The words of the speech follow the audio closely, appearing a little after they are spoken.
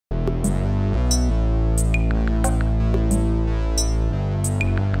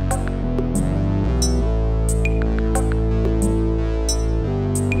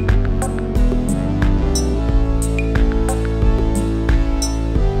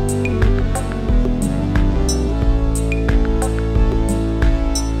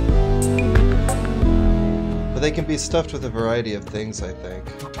can be stuffed with a variety of things, I think.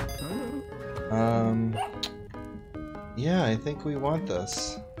 Yeah, I think we want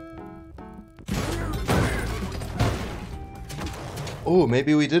this. Oh,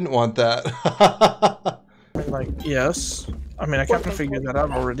 maybe we didn't want that. Like, yes. I mean, I kind of figured that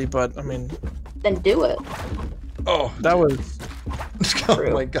out already, but, I mean... Then do it. Oh, that was...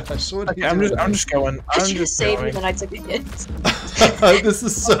 Oh my gosh, what are you doing? I'm just going. I'm just saved me, then I took a hit. This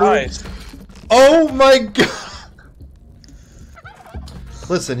is so nice. Oh my god!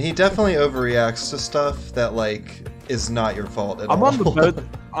 Listen, he definitely overreacts to stuff that, like, is not your fault at all. I'm on the boat.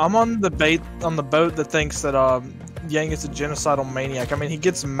 I'm on the boat that thinks that Yang is a genocidal maniac. I mean, he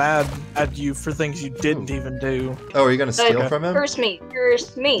gets mad at you for things you didn't even do. Oh, are you gonna steal from him? Curse me.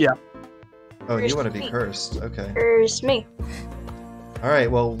 Curse me. Yeah. Oh, you want to be cursed? Okay. Curse me. All right.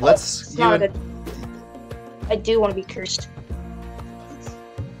 Well, let's. I do want to be cursed.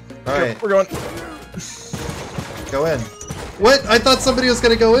 All right. We're going. Go in. What? I thought somebody was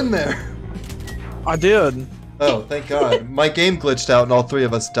gonna go in there. I did. Oh, thank God. My game glitched out and all three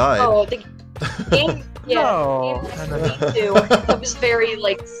of us died. Oh, the game. Yeah. No. Me too. I was very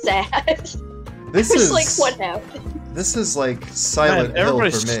like sad. This is is like what happened. This is like Silent Hill for me.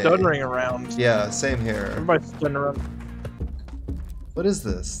 Everybody's stuttering around. Yeah, same here. Everybody's stuttering around. What is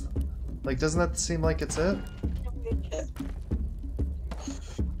this? Like, doesn't that seem like it's it?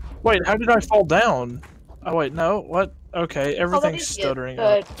 Wait, how did I fall down? Oh wait, no. What? Okay, everything's stuttering.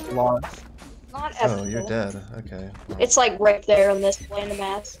 A lot. Not oh, you're dead. Okay. It's like right there on this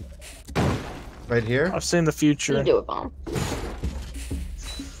landmass. Right here? I've seen the future. You do it, bomb.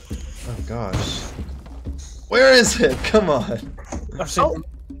 Oh gosh. Where is it? Come on. I've seen. Oh.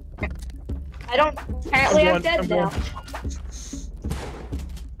 I don't. Apparently, I'm dead now.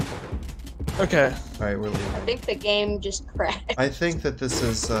 Okay. Alright, we're leaving. I think the game just crashed. I think that this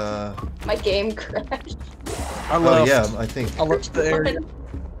is, My game crashed. I left. Oh, yeah, I think. I left the area.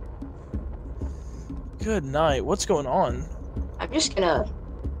 Good night. What's going on? I'm just gonna...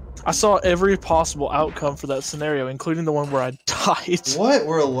 I saw every possible outcome for that scenario, including the one where I died. What?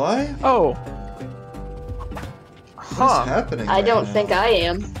 We're alive? Oh. What's happening I right don't now? think I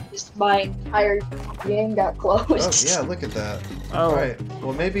am. Just my entire game got closed. Oh, yeah, look at that. Oh. Alright,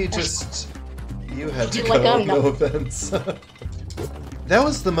 well maybe just... You had to Like, I'm go not- events. That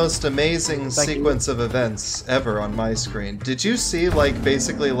was the most amazing sequence of events ever on my screen. Did you see, like,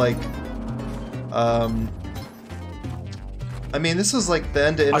 basically, like... I mean, this was like the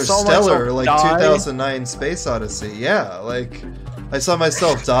end of Interstellar, like 2009 Space Odyssey. Yeah, like, I saw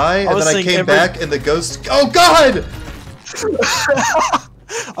myself die, and then I came back, and the ghost... Oh, God!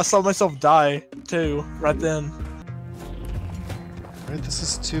 I saw myself die, too, right then. Right, this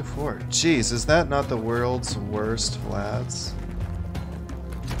is 2-4. Jeez, is that not the world's worst Vlads?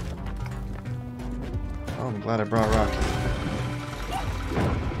 Oh, I'm glad I brought Rocky.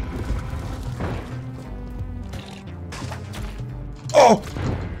 Oh!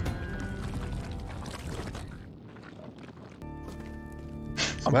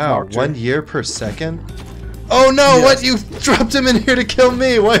 Wow, 1 year per second? Oh no, yes. What? You dropped him in here to kill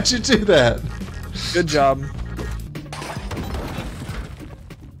me! Why'd you do that? Good job.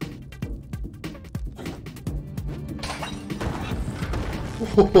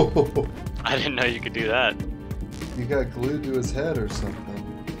 I didn't know you could do that. You got glued to his head or something.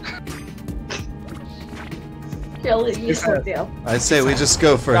 I say we just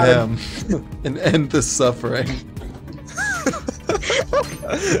go for him and end the suffering.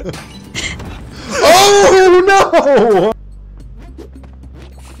 Oh no!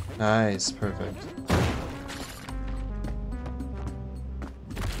 Nice, perfect.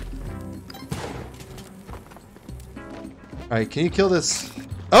 Alright, can you kill this?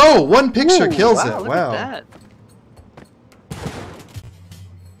 Oh, one picture kills it. Look wow. At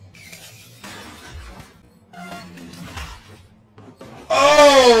that.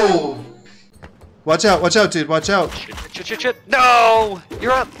 Oh! Watch out, dude, watch out. Shit. No!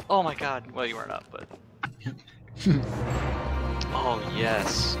 You're up! Oh my god. Well, you weren't up, but... Oh,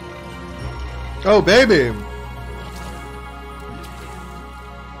 yes. Oh, baby!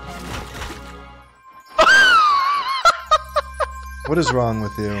 What is wrong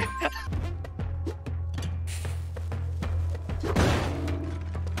with you?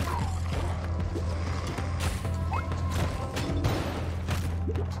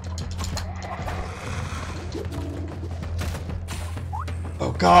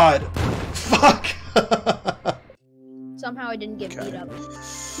 Oh god! Fuck! Somehow I didn't get beat up.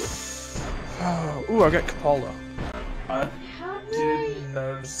 Oh, ooh, I got Capella. I didn't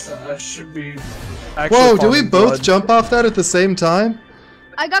notice that. That should be. Whoa, did we both jump off that at the same time?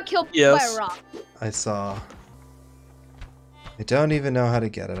 I got killed by a rock. I saw. I don't even know how to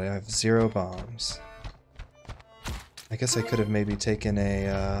get it. I have 0 bombs. I guess I could have maybe taken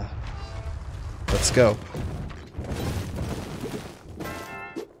a, let's go.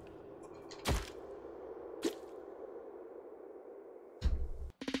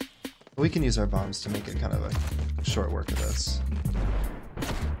 We can use our bombs to make it kind of a short work of this.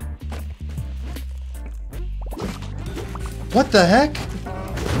 What the heck?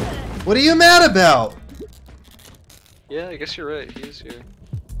 What are you mad about? Yeah, I guess you're right. He is here.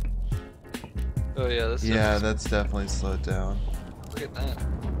 Oh yeah, that's that's definitely slowed down. Look at that.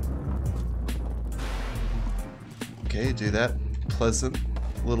 Okay, do that pleasant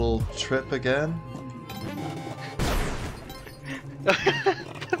little trip again.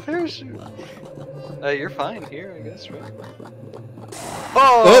 Parachute. You're fine here, I guess, right?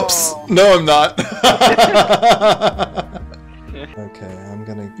 Oh! Oops! No, I'm not. Okay, I'm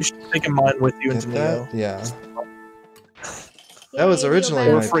gonna. You should take a mine with you into Neo. That? Yeah. That was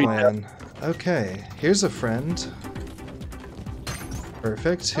originally my plan. Okay, here's a friend.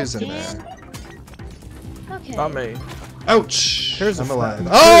 Perfect. Who's in there? Okay. Not me. Ouch! Here's a I'm alive. friend.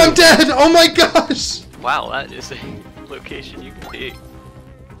 Oh, I'm dead! Oh my gosh! Wow, that is a location you can be.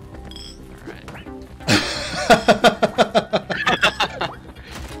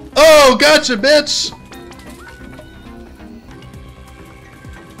 Oh, gotcha, bitch!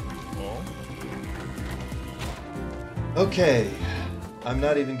 Okay, I'm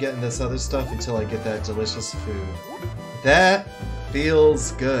not even getting this other stuff until I get that delicious food. That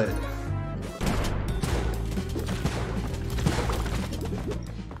feels good.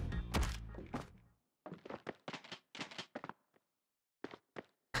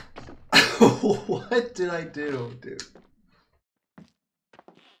 What did I do, dude?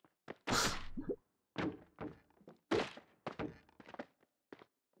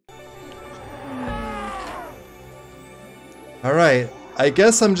 Alright, I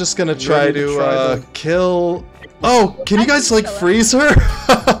guess I'm just gonna try to kill... Oh, can you guys like freeze her?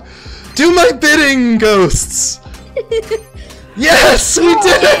 Do my bidding, ghosts! Yes, we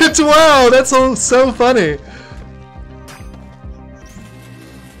did it! Wow, that's so funny.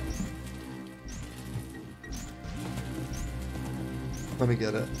 Let me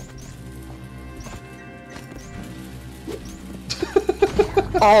get it.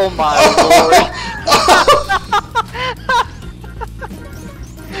 Oh my lord!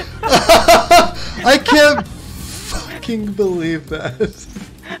 I can't fucking believe that.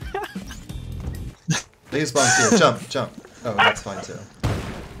 These bombs here. Jump, jump. Oh, that's fine too.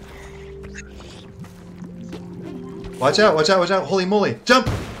 Watch out, watch out, watch out. Holy moly. Jump!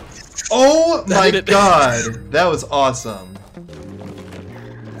 Oh my god. That was awesome.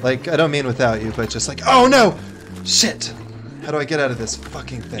 Like, I don't mean without you, but just like, oh no! Shit! How do I get out of this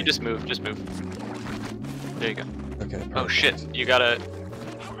fucking thing? You just move, just move. There you go. Okay. Perfect. Oh shit, you got a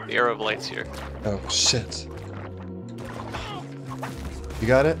arrow of lights here. Oh shit. You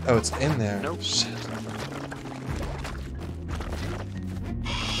got it? Oh, it's in there. Nope. Shit.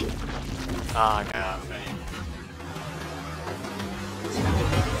 Ah, god.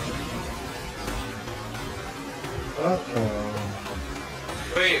 Uh-oh.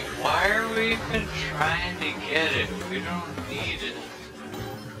 Wait, why are we even trying to get it? We don't need it.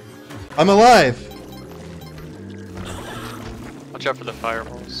 I'm alive! Watch out for the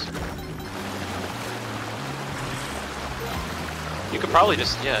fireballs. You could probably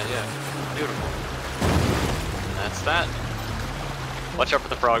just, yeah. Beautiful. And that's that. Watch out for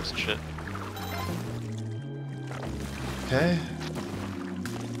the frogs and shit. Okay.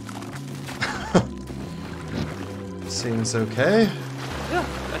 Seems okay. Yeah,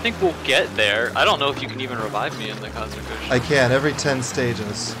 I think we'll get there. I don't know if you can even revive me in the Cosmic Ocean. I can, every 10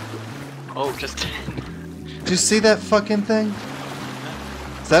 stages. Oh, just 10. Did you see that fucking thing? Is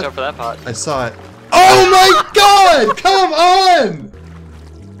Watch that... out for that pot. I saw it. Oh my god! Come on!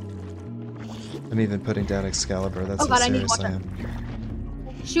 I'm even putting down Excalibur, that's how serious I am.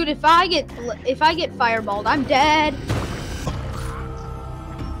 Shoot, if I get fireballed, I'm dead.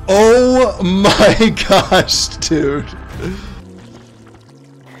 Oh my gosh, dude.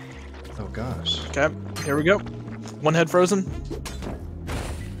 Oh gosh. Okay, here we go. One head frozen.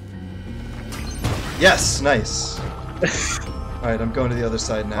 Yes, nice. Alright, I'm going to the other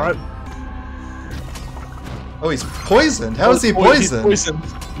side now. Alright. Oh, he's poisoned? How is he poisoned? He's poisoned.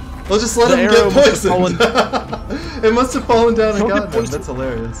 We'll just let him get poisoned. It must have fallen down and gotten him. That's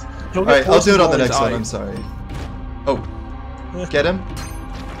hilarious. Alright, I'll do it on the next one, I'm sorry. Oh. Get him?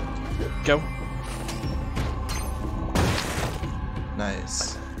 Go.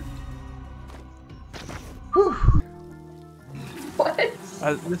 Nice. Whew. What?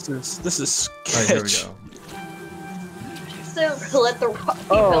 This is sketch. Alright, here we go. So let the rock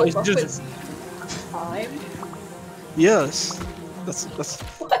Oh, he's develop just- its time. Yes.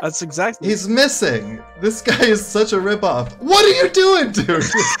 That's exactly. He's missing. This guy is such a ripoff. What are you doing, dude?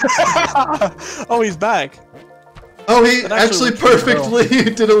 Oh, he's back. Oh, he That actually actually works really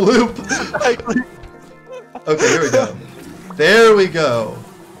perfectly did a loop. Okay, here we go. There we go.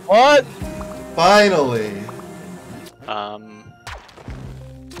 What? Finally.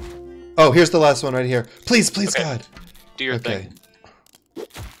 Oh, here's the last one right here. Please, please, Okay. God. Do your Okay. thing.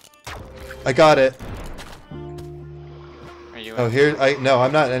 I got it. Are you? Oh, here. No,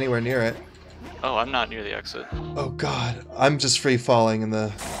 I'm not anywhere near it. Oh, I'm not near the exit. Oh God, I'm just free falling in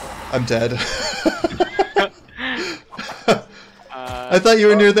the. I'm dead. I thought you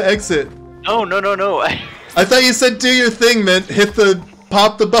were near the exit. No, no, no, no. I thought you said do your thing meant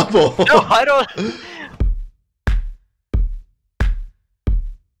pop the bubble. No, I don't.